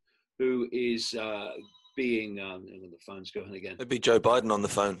ultra-Zionist, who is being, the phone's going again. It'd be Joe Biden on the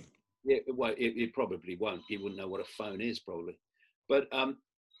phone. Yeah, well, it probably won't. He wouldn't know what a phone is, probably. But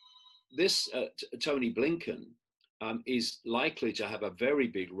this Tony Blinken is likely to have a very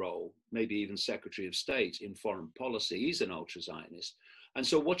big role, maybe even Secretary of State in foreign policy. He's an ultra-Zionist. And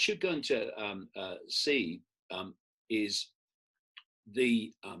so what you're going to see is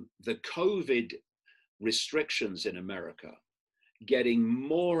the COVID restrictions in America getting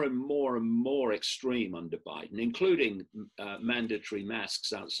more and more and more extreme under Biden, including mandatory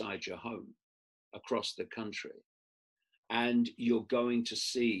masks outside your home across the country. And you're going to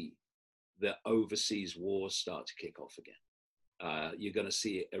see the overseas wars start to kick off again. You're going to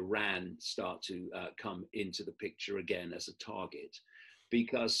see Iran start to come into the picture again as a target,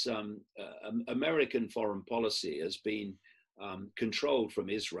 because American foreign policy has been controlled from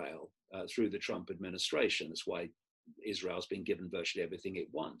Israel through the Trump administration. That's why Israel's been given virtually everything it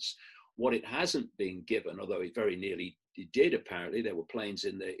wants. What it hasn't been given, although it very nearly did, apparently, there were planes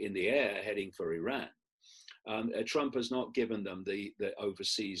in the air heading for Iran. Trump has not given them the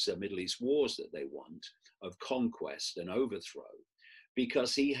overseas Middle East wars that they want, of conquest and overthrow,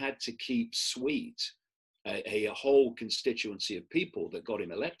 because he had to keep sweet a whole constituency of people that got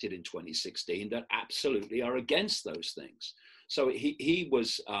him elected in 2016 that absolutely are against those things. So he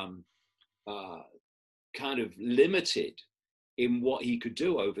was kind of limited in what he could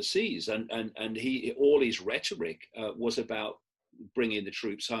do overseas, and all his rhetoric was about bringing the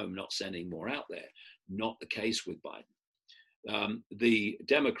troops home, not sending more out there. Not the case with Biden. The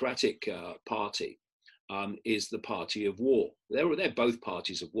Democratic Party is the party of war. They're both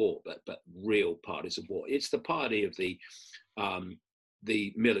parties of war, but real parties of war. It's the party of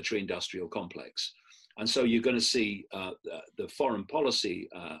the military-industrial complex, and so you're going to see the foreign policy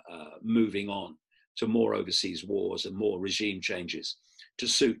moving on to more overseas wars and more regime changes to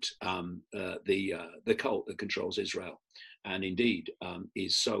suit the cult that controls Israel, and indeed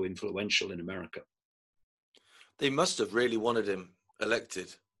is so influential in America. They must have really wanted him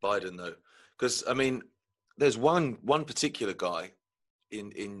elected, Biden, though, because I mean, there's one particular guy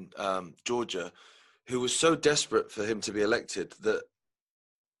in Georgia who was so desperate for him to be elected that,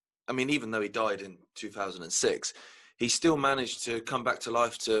 I mean, even though he died in 2006, he still managed to come back to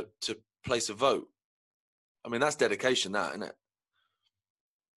life to place a vote. I mean, that's dedication, that, isn't it?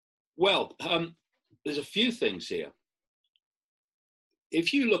 Well, there's a few things here.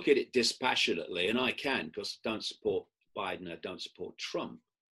 If you look at it dispassionately, and I can, because I don't support Biden, I don't support Trump,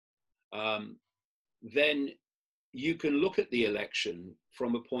 then you can look at the election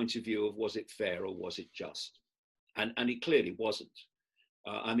from a point of view of, was it fair or was it just? And it clearly wasn't.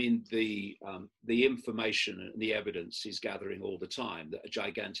 I mean, the information and the evidence is gathering all the time that a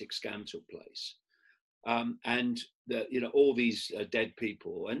gigantic scam took place. And all these dead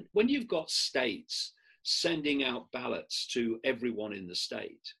people. And when you've got states sending out ballots to everyone in the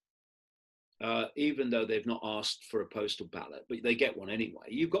state, even though they've not asked for a postal ballot, but they get one anyway.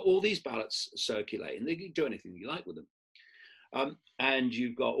 You've got all these ballots circulating. They can do anything you like with them. And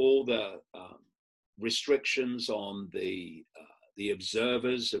you've got all the restrictions on the the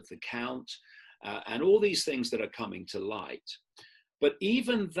observers of the count, and all these things that are coming to light. But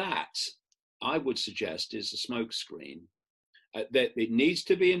even that, I would suggest, is a smokescreen. That it needs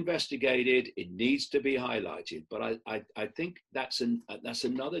to be investigated, it needs to be highlighted. But I think that's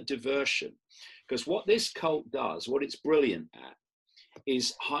another diversion, because what this cult does, what it's brilliant at,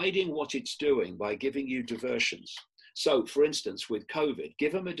 is hiding what it's doing by giving you diversions. So, for instance, with COVID,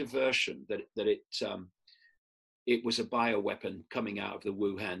 give them a diversion that it was a bioweapon coming out of the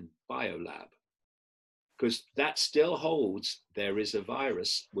Wuhan biolab, because that still holds there is a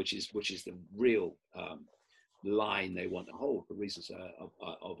virus, which is the real line they want to hold for reasons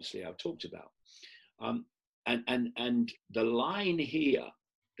obviously I've talked about. And the line here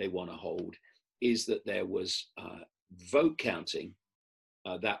they want to hold is that there was vote counting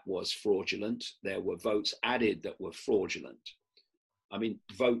that was fraudulent. There were votes added that were fraudulent. I mean,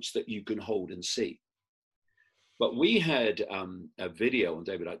 votes that you can hold and see. But we had a video on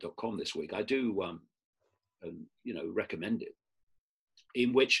davidicke.com this week. I do, recommend it,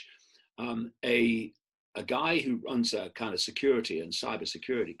 in which a guy who runs a kind of security and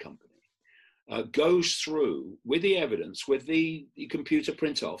cybersecurity company goes through with the evidence, with the computer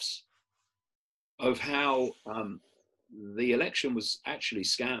print-offs of how the election was actually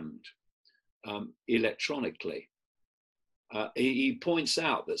scammed electronically. He points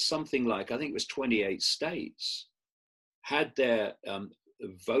out that something like, I think it was 28 states, had their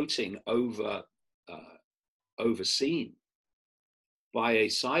voting overseen by a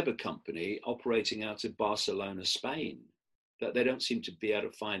cyber company operating out of Barcelona, Spain, that they don't seem to be able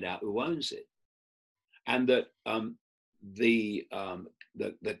to find out who owns it. And that the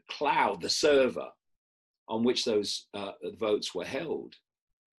cloud, the server on which those votes were held,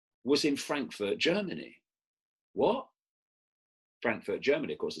 was in Frankfurt, Germany. What? Frankfurt,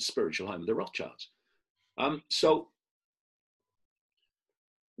 Germany, of course, the spiritual home of the Rothschilds. So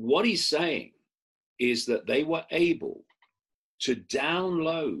what he's saying is that they were able to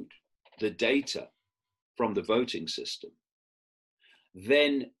download the data from the voting system,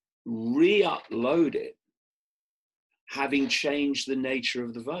 then re-upload it, having changed the nature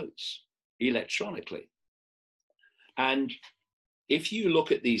of the votes electronically. And if you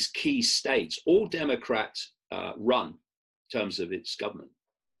look at these key states, all Democrat run in terms of its government,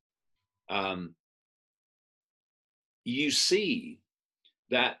 you see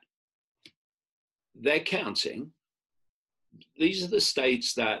that they're counting. These are the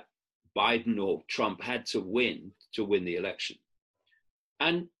states that Biden or Trump had to win the election.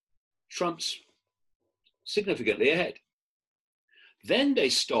 And Trump's significantly ahead. Then they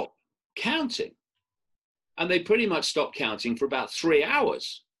stop counting. And they pretty much stopped counting for about 3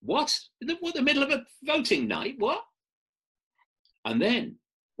 hours. What? In the middle of a voting night? What? And then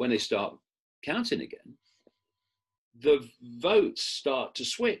when they start counting again, the votes start to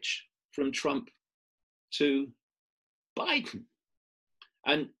switch from Trump to Biden.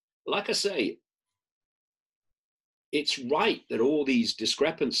 And like I say, it's right that all these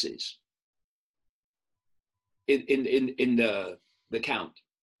discrepancies in the count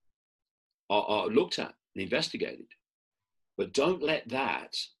are looked at and investigated. But don't let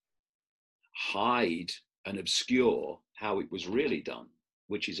that hide and obscure how it was really done,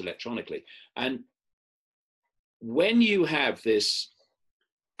 which is electronically. And when you have this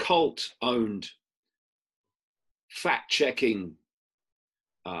cult-owned fact-checking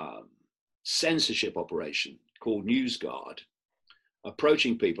censorship operation called NewsGuard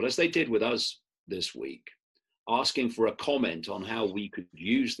approaching people, as they did with us this week, asking for a comment on how we could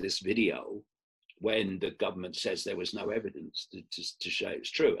use this video when the government says there was no evidence to show it's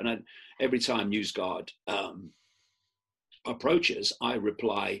true. And every time NewsGuard approaches, I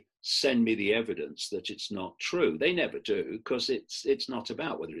reply, send me the evidence that it's not true. They never do, because it's not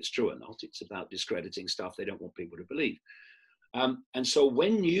about whether it's true or not. It's about discrediting stuff they don't want people to believe. And so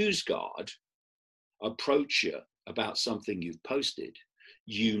when NewsGuard approach you about something you've posted,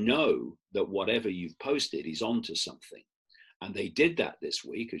 you know that whatever you've posted is onto something. And they did that this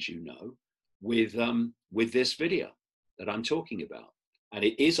week, as you know, with this video that I'm talking about. And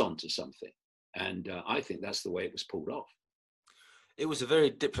it is onto something. And I think that's the way it was pulled off. It was a very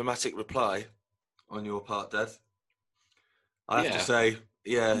diplomatic reply on your part, Dad. I have to say,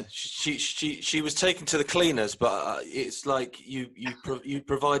 yeah, she was taken to the cleaners, but it's like you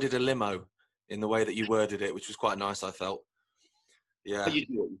provided a limo in the way that you worded it, which was quite nice, I felt. Yeah, but you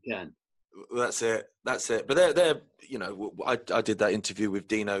do what you can. That's it. But they're you know, I did that interview with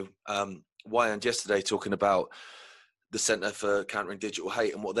Dino Wyand yesterday, talking about the Centre for Countering Digital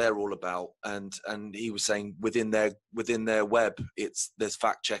Hate and what they're all about, and he was saying within their web, there's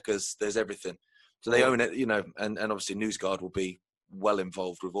fact checkers, there's everything. So they own it, you know, and obviously NewsGuard will be well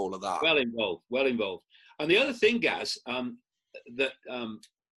involved with all of that. Well involved, well involved. And the other thing, Gaz, that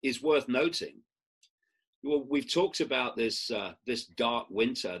is worth noting, well, we've talked about this this dark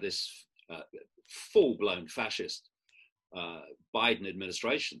winter, this full-blown fascist Biden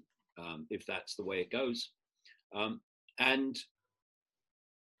administration, if that's the way it goes. And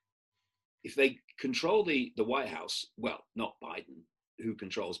if they control the White House, well, not Biden, who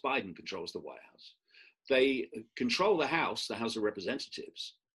controls Biden controls the White House. They control the House of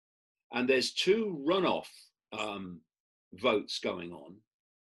Representatives. And there's two runoff votes going on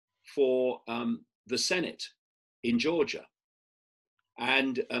for the Senate in Georgia.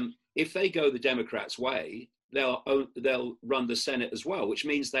 And if they go the Democrats' way, they'll run the Senate as well, which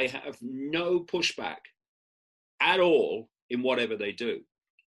means they have no pushback at all in whatever they do.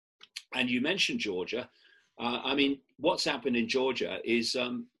 And you mentioned Georgia. I mean, what's happened in Georgia is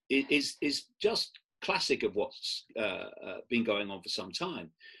just classic of what's been going on for some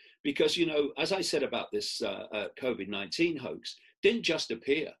time. Because, you know, as I said about this COVID-19 hoax, didn't just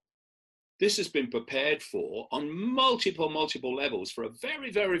appear. This has been prepared for on multiple levels for a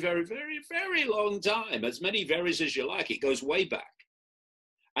very, very, very, very, very long time. As many varies as you like. It goes way back.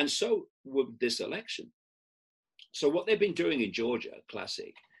 And so with this election. So what they've been doing in Georgia,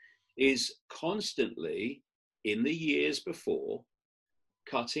 classic, is constantly in the years before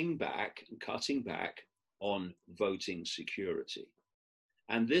cutting back on voting security.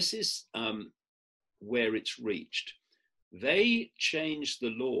 And this is where it's reached. They changed the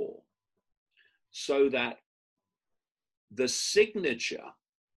law so that the signature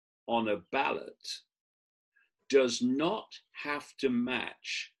on a ballot does not have to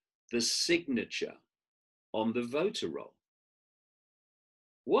match the signature on the voter roll.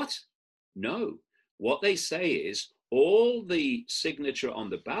 What? No. What they say is all the signature on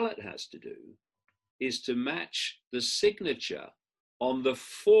the ballot has to do is to match the signature on the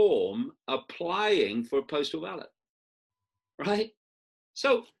form applying for a postal ballot, right?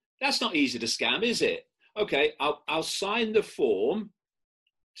 So that's not easy to scam, is it? Okay, I'll sign the form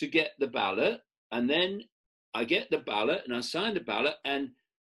to get the ballot, and then I get the ballot and I sign the ballot, and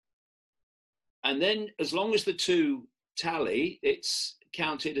then as long as the two tally, it's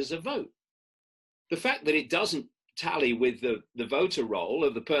counted as a vote. The fact that it doesn't tally with the voter roll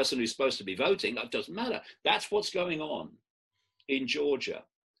of the person who's supposed to be voting, that doesn't matter. That's what's going on in Georgia.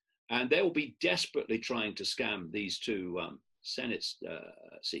 And they'll be desperately trying to scam these two Senate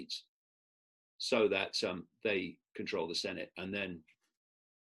seats so that they control the Senate, and then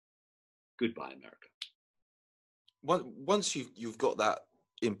goodbye, America. Once you've got that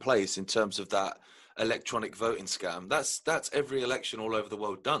in place in terms of that electronic voting scam, that's every election all over the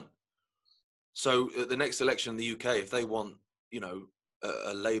world done. So at the next election in the UK, if they want, you know,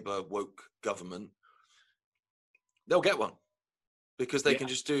 a Labour woke government, they'll get one, because they can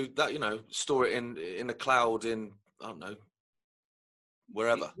just do that, you know, store it in a cloud in, I don't know,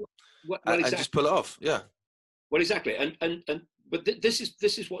 wherever, and just pull it off. Yeah. Well, exactly. But this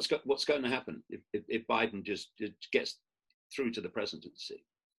is what's going to happen if Biden just gets through to the presidency.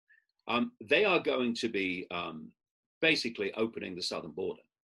 They are going to be basically opening the southern border,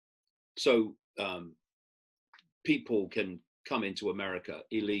 so people can come into America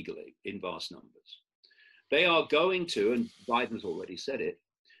illegally in vast numbers. They are going to, and Biden's already said it,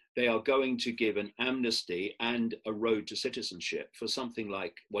 they are going to give an amnesty and a road to citizenship for something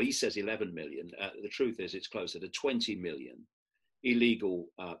like, well, he says 11 million. The truth is it's closer to 20 million illegal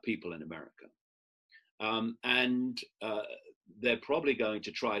people in America. And they're probably going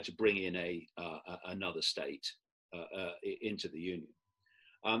to try to bring in another state into the union.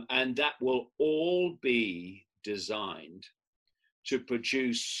 And that will all be designed to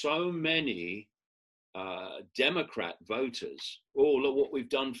produce so many Democrat voters, oh, look what we've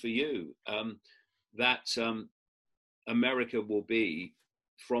done for you, that America will be,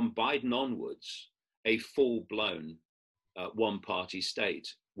 from Biden onwards, a full-blown one-party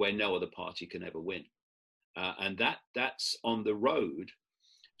state where no other party can ever win. And that's on the road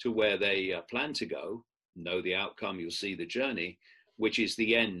to where they plan to go. Know the outcome, you'll see the journey, which is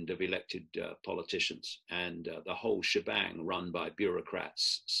the end of elected politicians and the whole shebang run by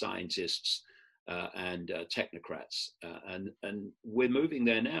bureaucrats, scientists, and technocrats. And we're moving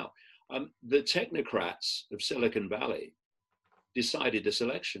there now. The technocrats of Silicon Valley decided this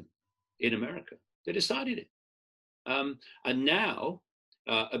election in America. They decided it. And now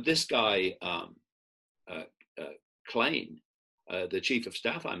this guy, Klain, the chief of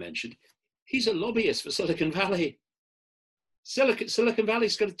staff I mentioned, he's a lobbyist for Silicon Valley. Silicon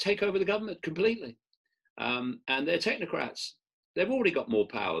Valley's going to take over the government completely. And they're technocrats. They've already got more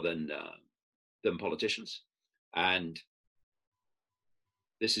power than than politicians. And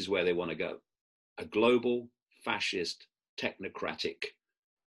this is where they want to go. A global, fascist, technocratic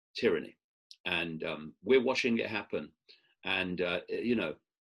tyranny. And we're watching it happen. And,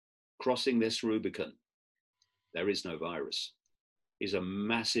 crossing this Rubicon, there is no virus, is a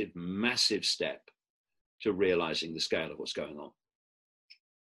massive, massive step to realizing the scale of what's going on.